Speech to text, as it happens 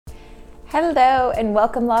Hello and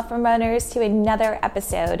welcome law firm owners to another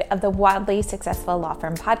episode of the Wildly Successful Law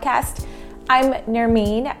Firm Podcast. I'm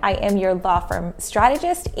Nermeen. I am your law firm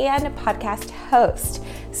strategist and podcast host.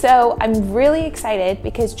 So I'm really excited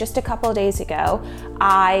because just a couple of days ago,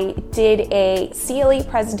 I did a CLE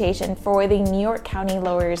presentation for the New York County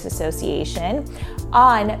Lawyers Association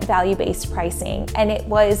on value-based pricing, and it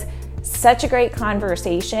was such a great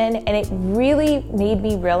conversation, and it really made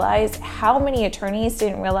me realize how many attorneys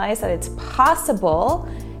didn't realize that it's possible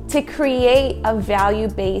to create a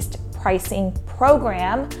value-based pricing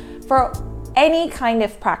program for any kind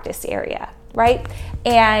of practice area, right?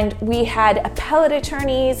 And we had appellate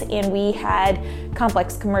attorneys and we had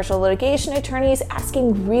complex commercial litigation attorneys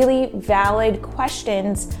asking really valid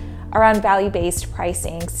questions around value-based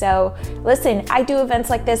pricing. So listen, I do events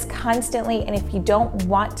like this constantly, and if you don't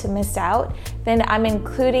want to miss out, then I'm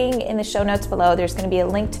including in the show notes below, there's gonna be a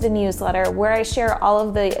link to the newsletter where I share all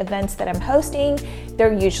of the events that I'm hosting.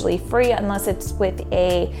 They're usually free unless it's with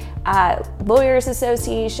a lawyers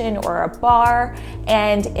association or a bar,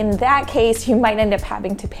 and in that case, you might end up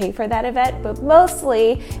having to pay for that event, but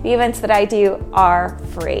mostly the events that I do are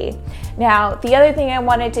free. Now, the other thing I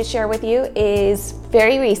wanted to share with you is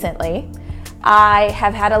very recently, I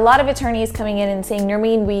have had a lot of attorneys coming in and saying,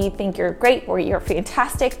 Nermeen, we think you're great or you're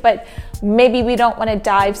fantastic, but maybe we don't want to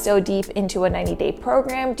dive so deep into a 90-day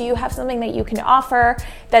program. Do you have something that you can offer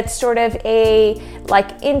that's sort of a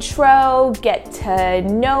like intro, get to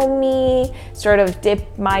know me, sort of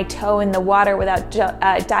dip my toe in the water without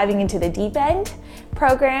diving into the deep end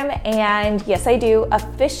program? And yes, I do.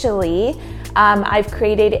 Officially, I've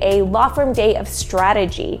created a law firm day of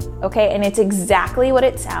strategy, okay? And it's exactly what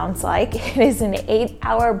it sounds like. It is an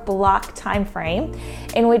 8-hour block time frame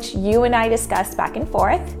in which you and I discuss back and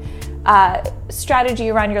forth strategy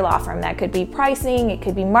around your law firm. That could be pricing, it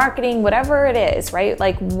could be marketing, whatever it is, right?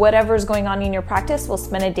 Like whatever's going on in your practice, we'll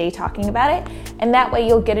spend a day talking about it. And that way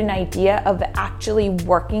you'll get an idea of actually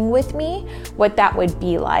working with me, what that would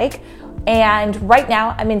be like. And right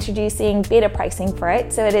now I'm introducing beta pricing for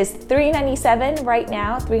it. So it is $397 right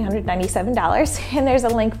now, $397, and there's a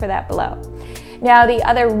link for that below. Now, the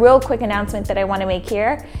other real quick announcement that I want to make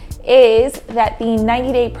here is that the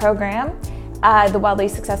 90-day program, the Wildly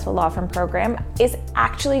Successful Law Firm program, is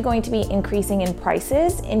actually going to be increasing in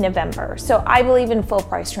prices in November. So I believe in full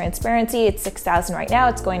price transparency. It's $6,000 right now.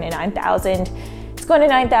 It's going to $9,000. It's going to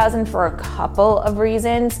 $9,000 for a couple of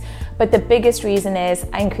reasons, but the biggest reason is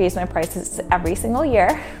I increase my prices every single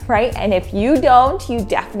year, right? And if you don't, you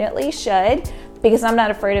definitely should, because I'm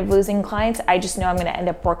not afraid of losing clients. I just know I'm going to end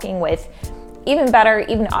up working with even better,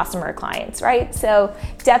 even awesomer clients, right? So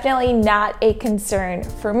definitely not a concern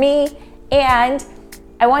for me. And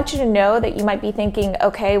I want you to know that you might be thinking,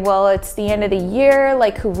 okay, well, it's the end of the year,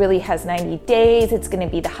 like who really has 90 days? It's going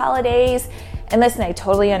to be the holidays. And listen, I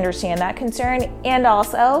totally understand that concern. And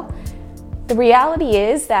also, the reality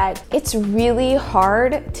is that it's really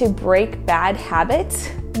hard to break bad habits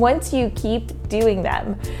once you keep doing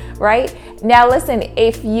them, right? Now, listen,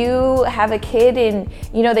 if you have a kid and,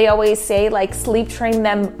 they always say like sleep train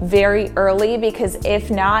them very early, because if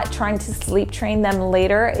not, trying to sleep train them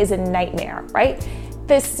later is a nightmare, right?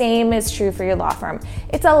 The same is true for your law firm.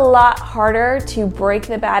 It's a lot harder to break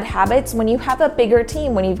the bad habits when you have a bigger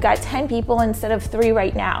team, when you've got 10 people instead of 3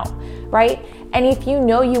 right now, right? And if you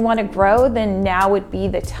know you want to grow, then now would be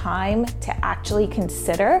the time to actually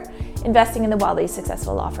consider investing in the Wildly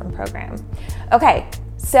Successful Law Firm program. Okay,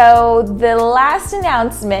 so the last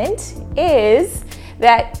announcement is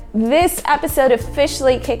that this episode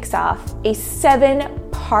officially kicks off a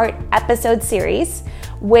 7-part episode series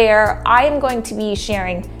where I am going to be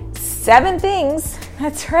sharing 7 things,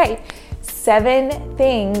 that's right, 7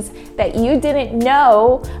 things that you didn't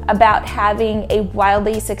know about having a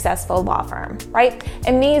wildly successful law firm, right?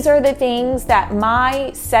 And these are the things that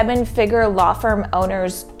my 7-figure law firm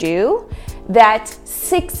owners do that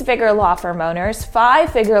 6-figure law firm owners,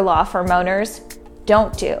 5-figure law firm owners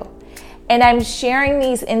don't do. And I'm sharing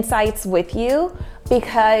these insights with you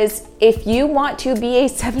because if you want to be a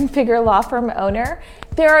 7-figure law firm owner,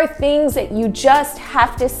 there are things that you just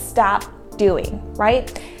have to stop doing,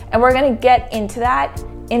 right? And we're gonna get into that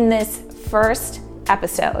in this first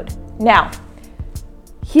episode. Now,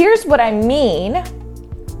 here's what I mean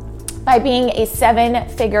by being a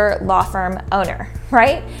 7-figure law firm owner,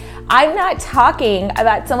 right? I'm not talking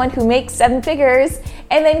about someone who makes 7 figures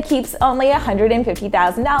and then keeps only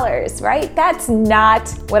 $150,000, right? That's not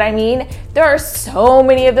what I mean. There are so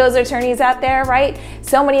many of those attorneys out there, right?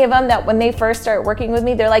 So many of them that when they first start working with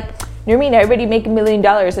me, they're like, Nermeen, I already make $1 million.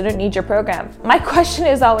 I don't need your program. My question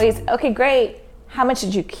is always, okay, great. How much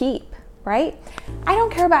did you keep, right? I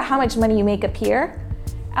don't care about how much money you make up here.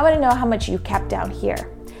 I want to know how much you kept down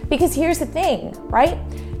here. Because here's the thing, right?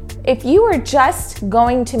 If you were just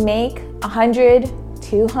going to make $100,000,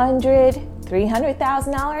 $200,000,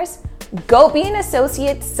 $300,000, go be an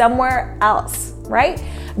associate somewhere else, right?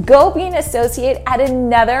 Go be an associate at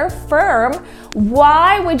another firm.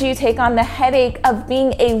 Why would you take on the headache of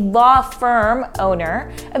being a law firm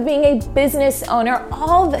owner, of being a business owner,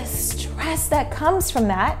 all the stress that comes from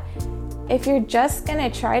that, if you're just gonna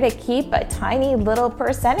try to keep a tiny little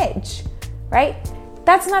percentage, right?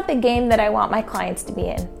 That's not the game that I want my clients to be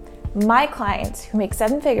in. My clients who make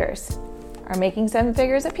 7 figures are making 7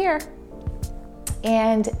 figures up here,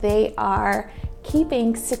 and they are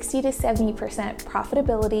keeping 60 to 70%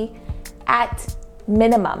 profitability at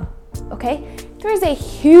minimum, okay? There's a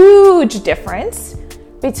huge difference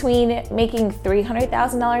between making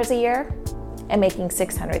 $300,000 a year and making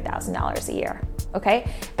 $600,000 a year,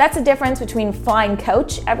 okay? That's a difference between flying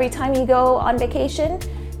coach every time you go on vacation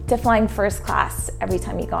to flying first class every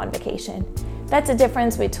time you go on vacation. That's a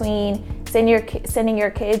difference between sending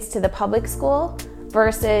your kids to the public school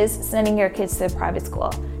versus sending your kids to the private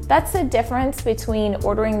school. That's the difference between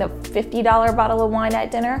ordering the $50 bottle of wine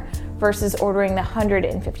at dinner versus ordering the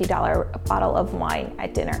 $150 bottle of wine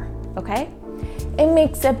at dinner, okay? It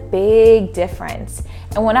makes a big difference.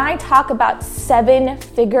 And when I talk about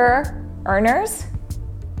 7-figure earners,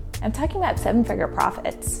 I'm talking about 7-figure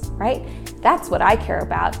profits, right? That's what I care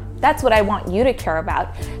about. That's what I want you to care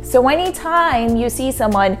about. So anytime you see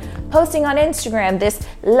someone posting on Instagram this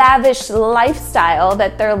lavish lifestyle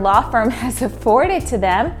that their law firm has afforded to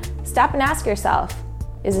them, stop and ask yourself,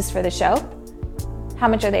 is this for the show? How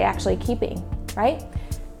much are they actually keeping, right?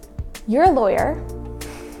 You're a lawyer.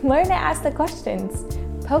 Learn to ask the questions.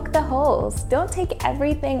 Poke the holes. Don't take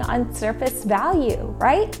everything on surface value,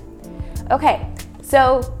 right? Okay,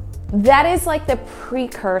 so that is like the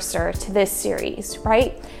precursor to this series,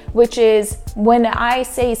 right? Which is when I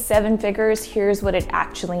say 7 figures, here's what it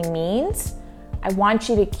actually means. I want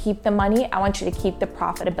you to keep the money. I want you to keep the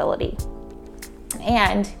profitability.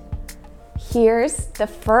 And here's the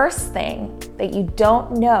first thing that you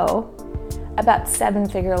don't know about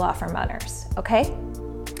 7-figure law firm owners, okay?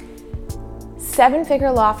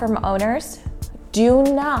 7-figure law firm owners do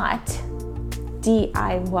not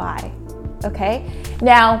DIY, okay?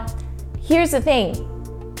 Now, here's the thing,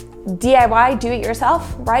 DIY, do it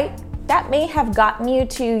yourself, right? That may have gotten you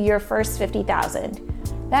to your first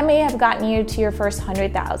 50,000. That may have gotten you to your first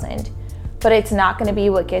 100,000, but it's not gonna be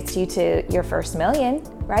what gets you to your first million,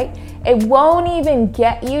 right? It won't even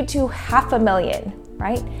get you to $500,000,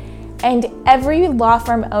 right? And every law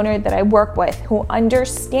firm owner that I work with who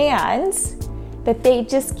understands that they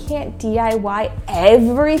just can't DIY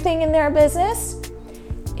everything in their business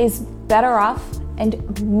is better off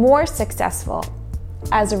and more successful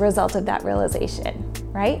as a result of that realization,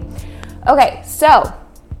 right? Okay, so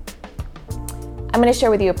I'm gonna share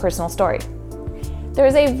with you a personal story.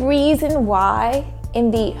 There's a reason why in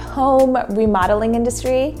the home remodeling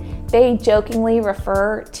industry, they jokingly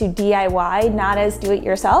refer to DIY not as do it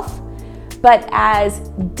yourself, but as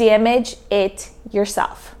damage it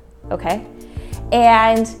yourself, okay?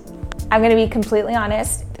 And I'm gonna be completely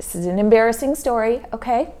honest, this is an embarrassing story,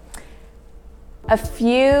 okay? A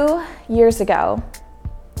few years ago,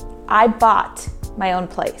 I bought my own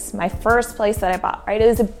place, my first place that I bought, right? It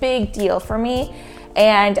was a big deal for me.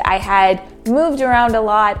 And I had moved around a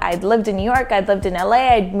lot. I'd lived in New York, I'd lived in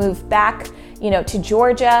LA, I'd moved back, to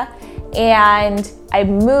Georgia. And I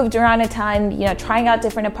moved around a ton, trying out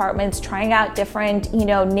different apartments, trying out different,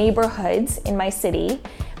 neighborhoods in my city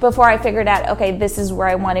before I figured out, okay, this is where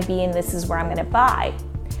I want to be and this is where I'm going to buy.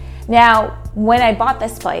 Now, when I bought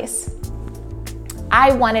this place,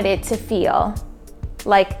 I wanted it to feel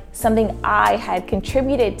like something I had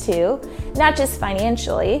contributed to, not just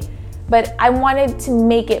financially, but I wanted to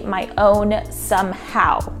make it my own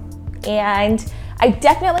somehow. And I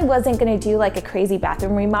definitely wasn't gonna do like a crazy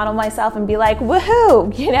bathroom remodel myself and be like,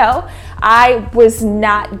 woohoo, I was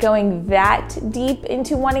not going that deep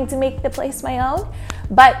into wanting to make the place my own,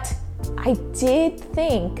 but I did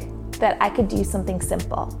think that I could do something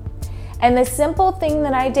simple. And the simple thing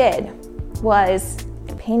that I did was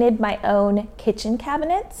I painted my own kitchen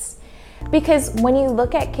cabinets, because when you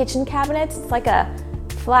look at kitchen cabinets, it's like a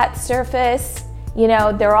flat surface,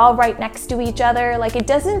 they're all right next to each other. Like, it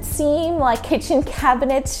doesn't seem like kitchen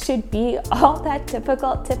cabinets should be all that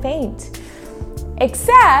difficult to paint.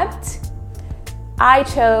 Except I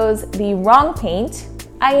chose the wrong paint.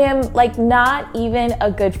 I am not even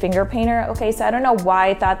a good finger painter, okay? So I don't know why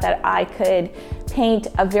I thought that I could paint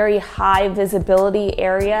a very high visibility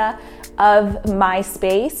area of my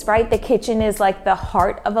space, right? The kitchen is like the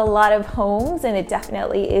heart of a lot of homes, and it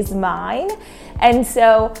definitely is mine. And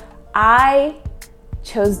so I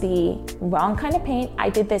chose the wrong kind of paint. I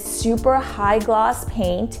did this super high gloss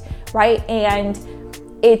paint, right? And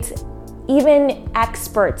it's even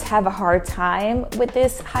experts have a hard time with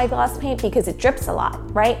this high gloss paint because it drips a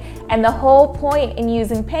lot, right? And the whole point in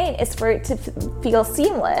using paint is for it to feel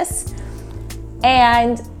seamless.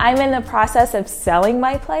 And I'm in the process of selling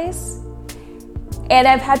my place. And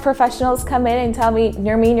I've had professionals come in and tell me,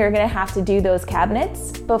 Nermeen, you're gonna have to do those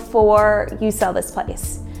cabinets before you sell this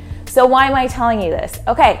place. So why am I telling you this?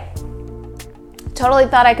 Okay, totally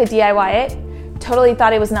thought I could DIY it. Totally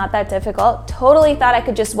thought it was not that difficult. Totally thought I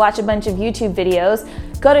could just watch a bunch of YouTube videos,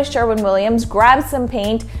 go to Sherwin-Williams, grab some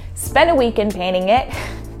paint, spend a weekend painting it.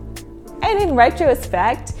 And in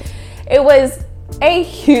retrospect, it was a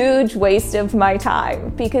huge waste of my time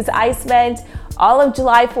because I spent all of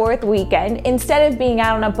July 4th weekend, instead of being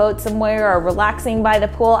out on a boat somewhere or relaxing by the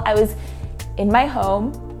pool, I was in my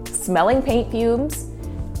home, smelling paint fumes,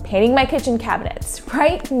 painting my kitchen cabinets,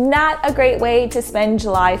 right? Not a great way to spend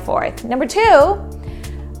July 4th. Number two,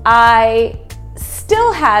 I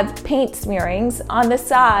still have paint smearings on the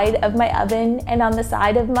side of my oven and on the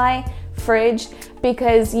side of my fridge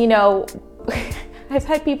because, you know, I've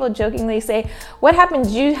had people jokingly say, what happened?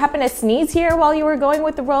 Did you happen to sneeze here while you were going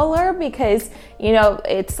with the roller? Because, you know,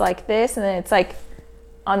 it's like this and then it's like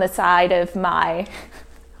on the side of my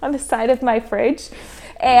fridge.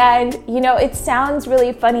 And, you know, it sounds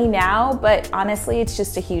really funny now, but honestly, it's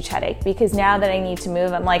just a huge headache because now that I need to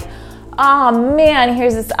move, I'm like, oh man,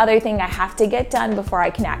 here's this other thing I have to get done before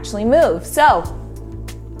I can actually move. So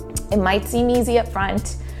it might seem easy up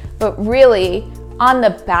front, but really on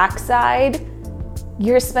the backside,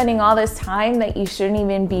 you're spending all this time that you shouldn't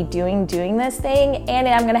even be doing this thing, and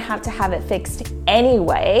I'm gonna have to have it fixed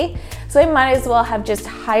anyway. So I might as well have just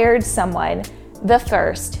hired someone the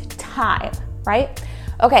first time, right?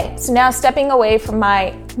 Okay, so now stepping away from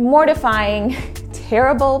my mortifying,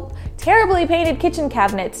 terribly painted kitchen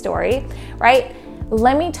cabinet story, right?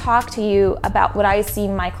 Let me talk to you about what I see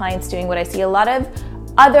my clients doing, what I see a lot of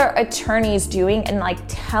other attorneys doing and like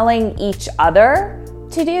telling each other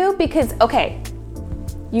to do, because, okay,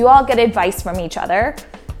 you all get advice from each other,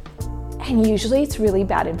 and usually it's really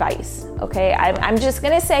bad advice, okay? I'm just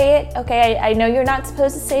gonna say it, okay? I know you're not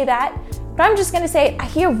supposed to say that, but I'm just gonna say it. I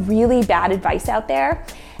hear really bad advice out there,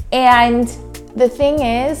 and the thing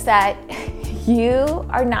is that you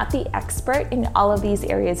are not the expert in all of these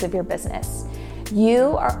areas of your business.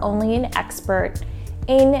 You are only an expert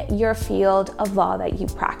in your field of law that you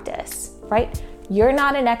practice, right? You're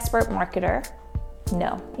not an expert marketer.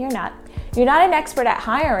 No, you're not. You're not an expert at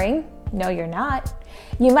hiring. No, you're not.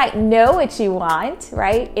 You might know what you want,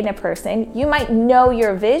 right, in a person. You might know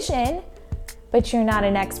your vision, but you're not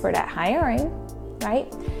an expert at hiring,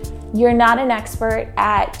 right? You're not an expert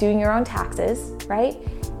at doing your own taxes, right?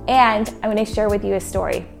 And I'm going to share with you a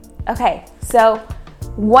story. Okay, so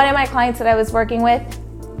one of my clients that I was working with,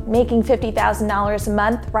 making $50,000 a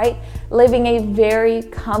month, right? Living a very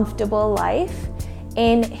comfortable life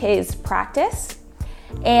in his practice.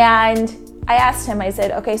 And I asked him, I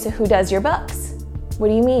said, okay, so who does your books? What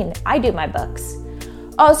do you mean? I do my books.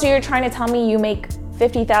 Oh, so you're trying to tell me you make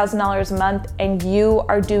 $50,000 a month and you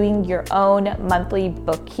are doing your own monthly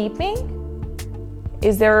bookkeeping?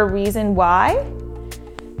 Is there a reason why?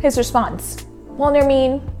 His response, well,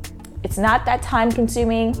 Nermeen, it's not that time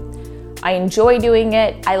consuming. I enjoy doing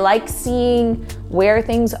it. I like seeing where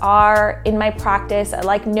things are in my practice. I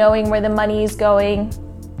like knowing where the money is going.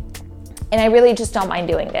 And I really just don't mind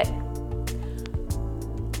doing it.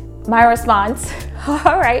 My response,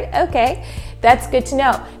 all right, okay, that's good to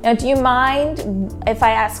know. Now, do you mind if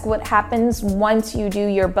I ask what happens once you do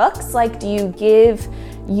your books? Like, do you give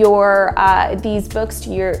your these books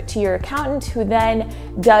to your accountant who then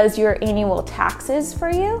does your annual taxes for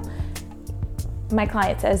you? My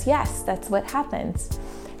client says, yes, that's what happens.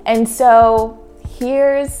 And so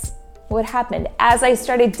here's what happened. As I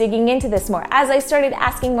started digging into this more, as I started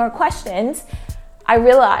asking more questions, I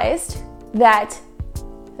realized that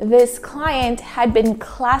this client had been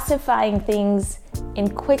classifying things in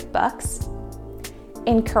QuickBooks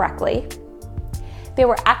incorrectly. They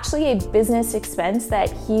were actually a business expense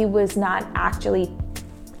that he was not actually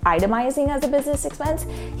itemizing as a business expense.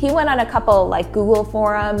 He went on a couple like Google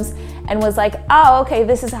forums and was like, oh, okay,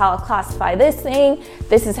 this is how I'll classify this thing.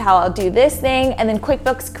 This is how I'll do this thing. And then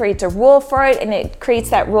QuickBooks creates a rule for it, and it creates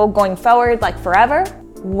that rule going forward like forever.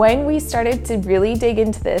 When we started to really dig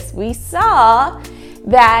into this, we saw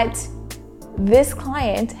that this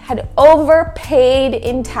client had overpaid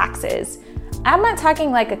in taxes I'm not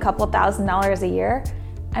talking like a couple $1,000s a year.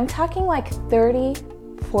 I'm talking like $30,000,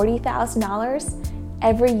 $40,000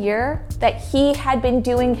 every year that he had been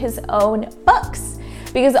doing his own books,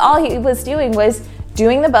 because all he was doing was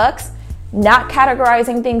doing the books, not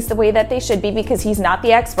categorizing things the way that they should be, because he's not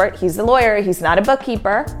the expert, he's the lawyer, he's not a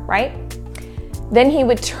bookkeeper, right? Then he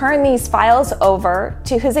would turn these files over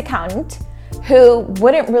to his accountant, who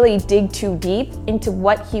wouldn't really dig too deep into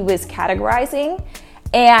what he was categorizing,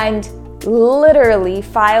 and literally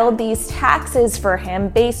filed these taxes for him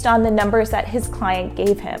based on the numbers that his client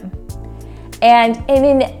gave him. And in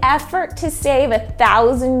an effort to save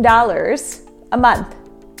 $1,000 a month,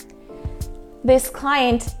 this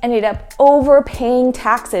client ended up overpaying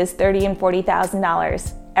taxes $30,000 and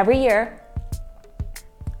 $40,000 every year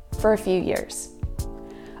for a few years.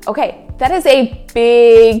 Okay, that is a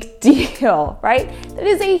big deal, right? That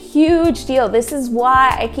is a huge deal. This is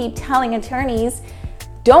why I keep telling attorneys,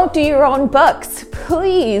 don't do your own books.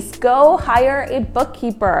 Please go hire a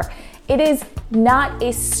bookkeeper. It is not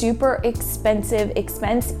a super expensive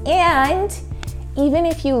expense. And even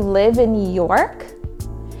if you live in New York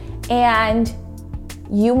and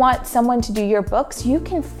you want someone to do your books, you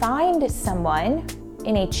can find someone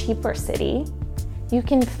in a cheaper city. You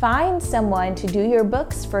can find someone to do your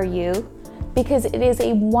books for you, because it is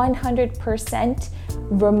a 100%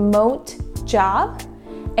 remote job,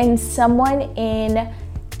 and someone in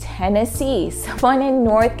Tennessee, someone in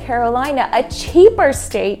North Carolina, a cheaper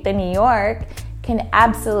state than New York, can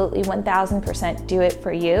absolutely 1000% do it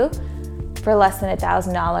for you for less than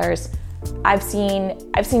 $1,000. I've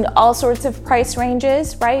seen all sorts of price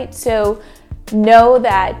ranges, right? So know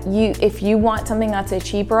that if you want something that's a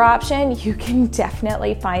cheaper option, you can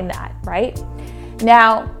definitely find that, right?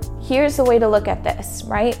 Now, here's the way to look at this,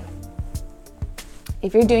 right?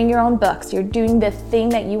 If you're doing your own books, you're doing the thing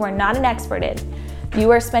that you are not an expert in, you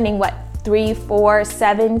are spending 3, 4,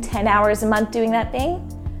 7, 10 hours a month doing that thing?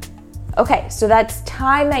 Okay, so that's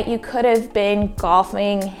time that you could have been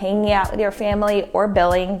golfing, hanging out with your family, or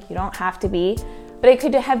billing. You don't have to be, but it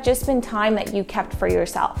could have just been time that you kept for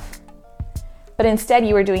yourself. But instead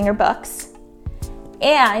you were doing your books.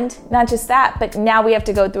 And not just that, but now we have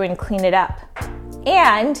to go through and clean it up.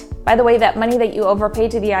 And by the way, that money that you overpaid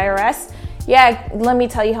to the IRS, yeah, let me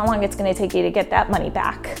tell you how long it's going to take you to get that money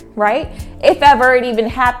back, right? If ever it even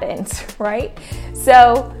happens, right?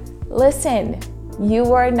 So listen,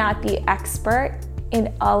 you are not the expert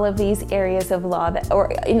in all of these areas of law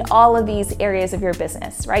or in all of these areas of your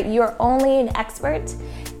business, right? You're only an expert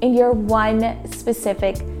in your one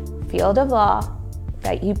specific field of law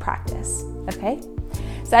that you practice, okay?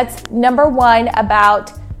 So that's number one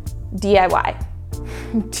about DIY.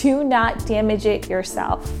 Do not damage it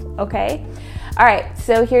yourself, okay? All right,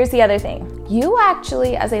 so here's the other thing. You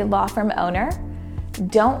actually, as a law firm owner,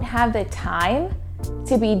 don't have the time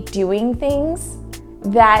to be doing things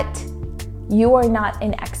that you are not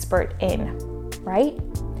an expert in, right?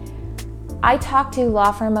 I talk to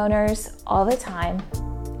law firm owners all the time,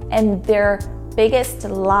 and their biggest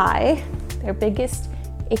lie, their biggest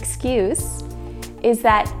excuse is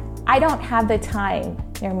that I don't have the time,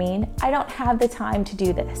 Nermeen. I don't have the time to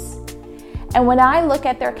do this. And when I look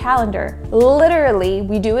at their calendar, literally,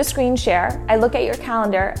 we do a screen share. I look at your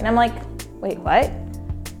calendar and I'm like, wait, what?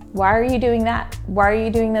 Why are you doing that? Why are you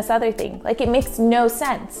doing this other thing? Like, it makes no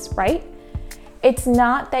sense, right? It's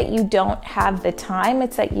not that you don't have the time,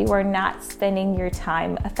 it's that you are not spending your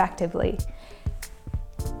time effectively.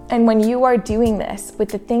 And when you are doing this with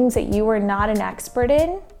the things that you are not an expert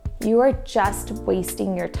in, you are just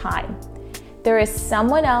wasting your time. There is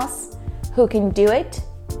someone else who can do it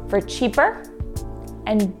for cheaper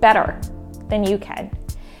and better than you can.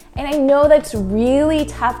 And I know that's really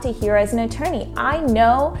tough to hear as an attorney. I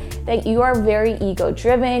know that you are very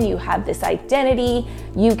ego-driven, you have this identity,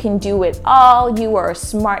 you can do it all, you are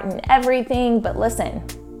smart in everything, but listen,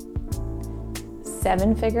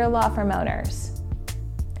 7-figure law firm owners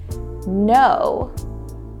know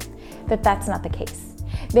that that's not the case.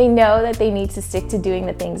 They know that they need to stick to doing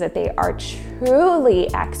the things that they are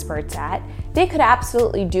truly experts at. They could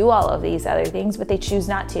absolutely do all of these other things, but they choose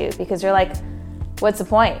not to because they're like, what's the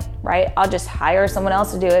point, right? I'll just hire someone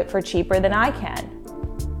else to do it for cheaper than I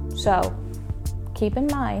can. So keep in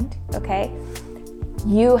mind, okay,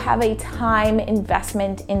 you have a time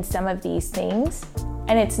investment in some of these things,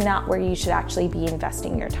 and it's not where you should actually be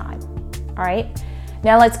investing your time, all right?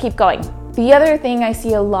 Now let's keep going. The other thing I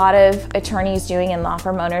see a lot of attorneys doing and law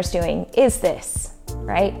firm owners doing is this,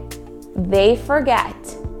 right? They forget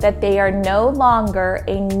that they are no longer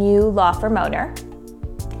a new law firm owner,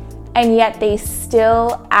 and yet they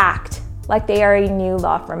still act like they are a new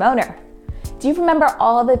law firm owner. Do you remember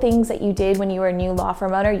all the things that you did when you were a new law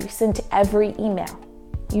firm owner? You sent every email.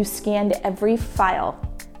 You scanned every file.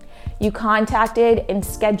 You contacted and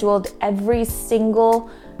scheduled every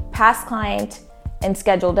single past client and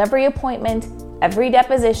scheduled every appointment, every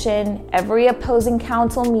deposition, every opposing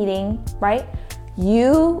counsel meeting, right?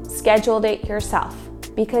 You scheduled it yourself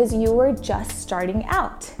because you were just starting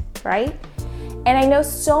out, right? And I know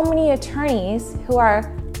so many attorneys who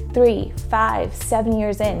are 3, 5, 7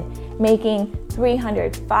 years in, making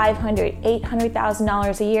 $300,000, $500,000,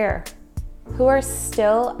 $800,000 a year, who are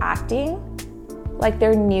still acting like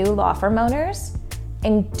they're new law firm owners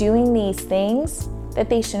and doing these things that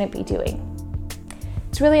they shouldn't be doing.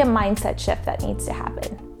 It's really a mindset shift that needs to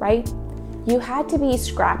happen, right? You had to be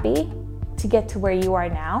scrappy to get to where you are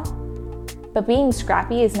now, but being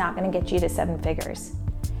scrappy is not going to get you to 7 figures.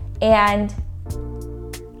 And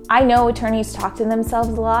I know attorneys talk to themselves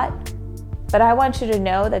a lot, but I want you to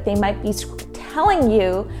know that they might be telling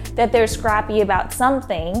you that they're scrappy about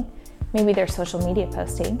something, maybe their social media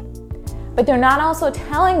posting, but they're not also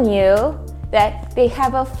telling you that they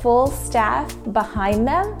have a full staff behind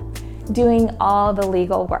them doing all the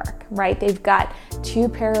legal work, right? They've got 2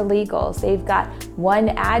 paralegals, they've got 1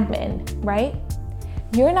 admin, right?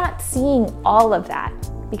 You're not seeing all of that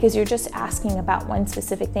because you're just asking about one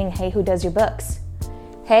specific thing. Hey, who does your books?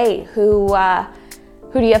 Hey, who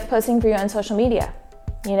do you have posting for you on social media?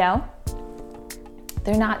 You know?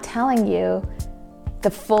 They're not telling you the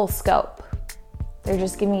full scope. They're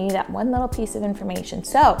just giving you that one little piece of information.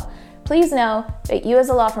 So please know that you as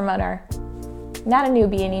a law firm owner, not a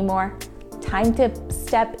newbie anymore. Time to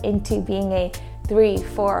step into being a 3,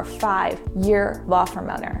 4, 5-year law firm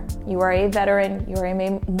owner. You are a veteran. You are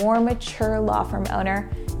a more mature law firm owner.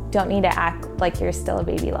 Don't need to act like you're still a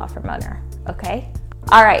baby law firm owner, okay?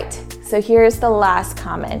 All right, so here's the last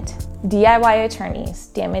comment. DIY attorneys,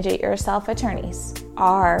 damage-it-yourself attorneys,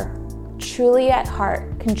 are truly at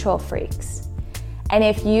heart control freaks. And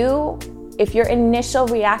if your initial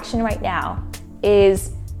reaction right now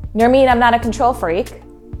is, Nermeen, I'm not a control freak,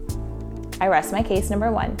 I rest my case,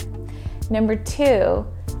 number 1. Number 2,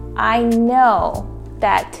 I know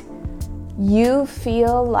that you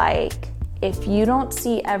feel like if you don't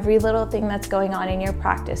see every little thing that's going on in your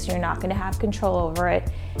practice, you're not going to have control over it.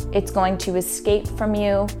 It's going to escape from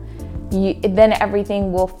you. Then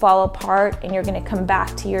everything will fall apart and you're going to come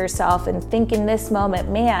back to yourself and think in this moment,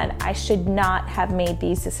 man, I should not have made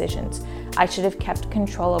these decisions. I should have kept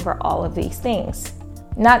control over all of these things.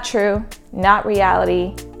 Not true, not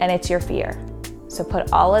reality, and it's your fear. So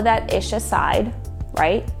put all of that ish aside,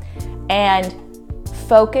 right? And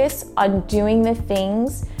focus on doing the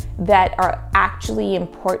things that are actually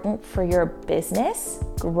important for your business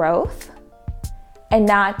growth and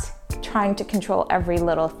not trying to control every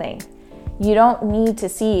little thing. You don't need to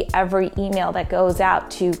see every email that goes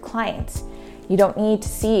out to clients. You don't need to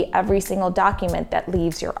see every single document that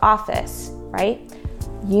leaves your office, right?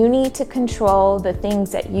 You need to control the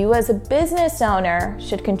things that you as a business owner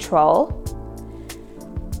should control.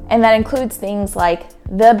 And that includes things like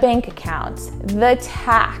the bank accounts, the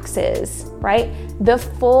taxes, right? The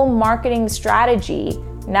full marketing strategy,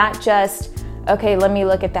 not just, okay, let me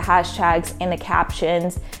look at the hashtags and the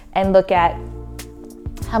captions and look at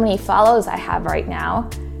how many follows I have right now.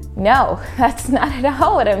 No, that's not at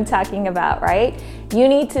all what I'm talking about, right? You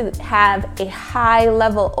need to have a high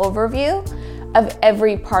level overview of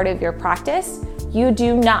every part of your practice. You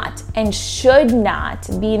do not and should not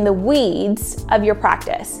be in the weeds of your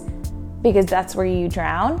practice because that's where you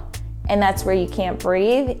drown and that's where you can't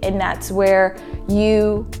breathe and that's where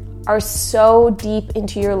you are so deep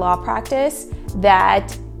into your law practice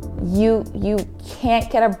that you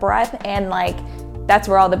can't get a breath and that's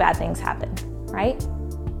where all the bad things happen, right?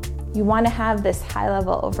 You want to have this high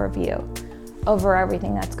level overview over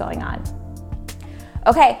everything that's going on.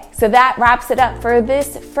 Okay, so that wraps it up for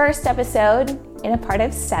this first episode in a part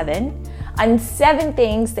of 7 on 7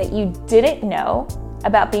 things that you didn't know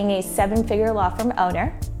about being a 7-figure law firm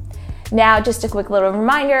owner. Now, just a quick little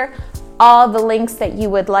reminder, all the links that you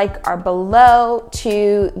would like are below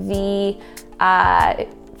to the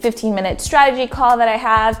 15-minute strategy call that I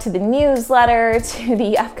have, to the newsletter, to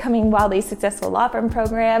the upcoming Wildly Successful Law Firm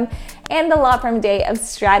program, and the Law Firm Day of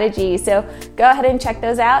Strategy. So go ahead and check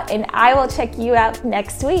those out, and I will check you out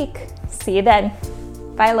next week. See you then.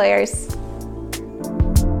 Bye, lawyers.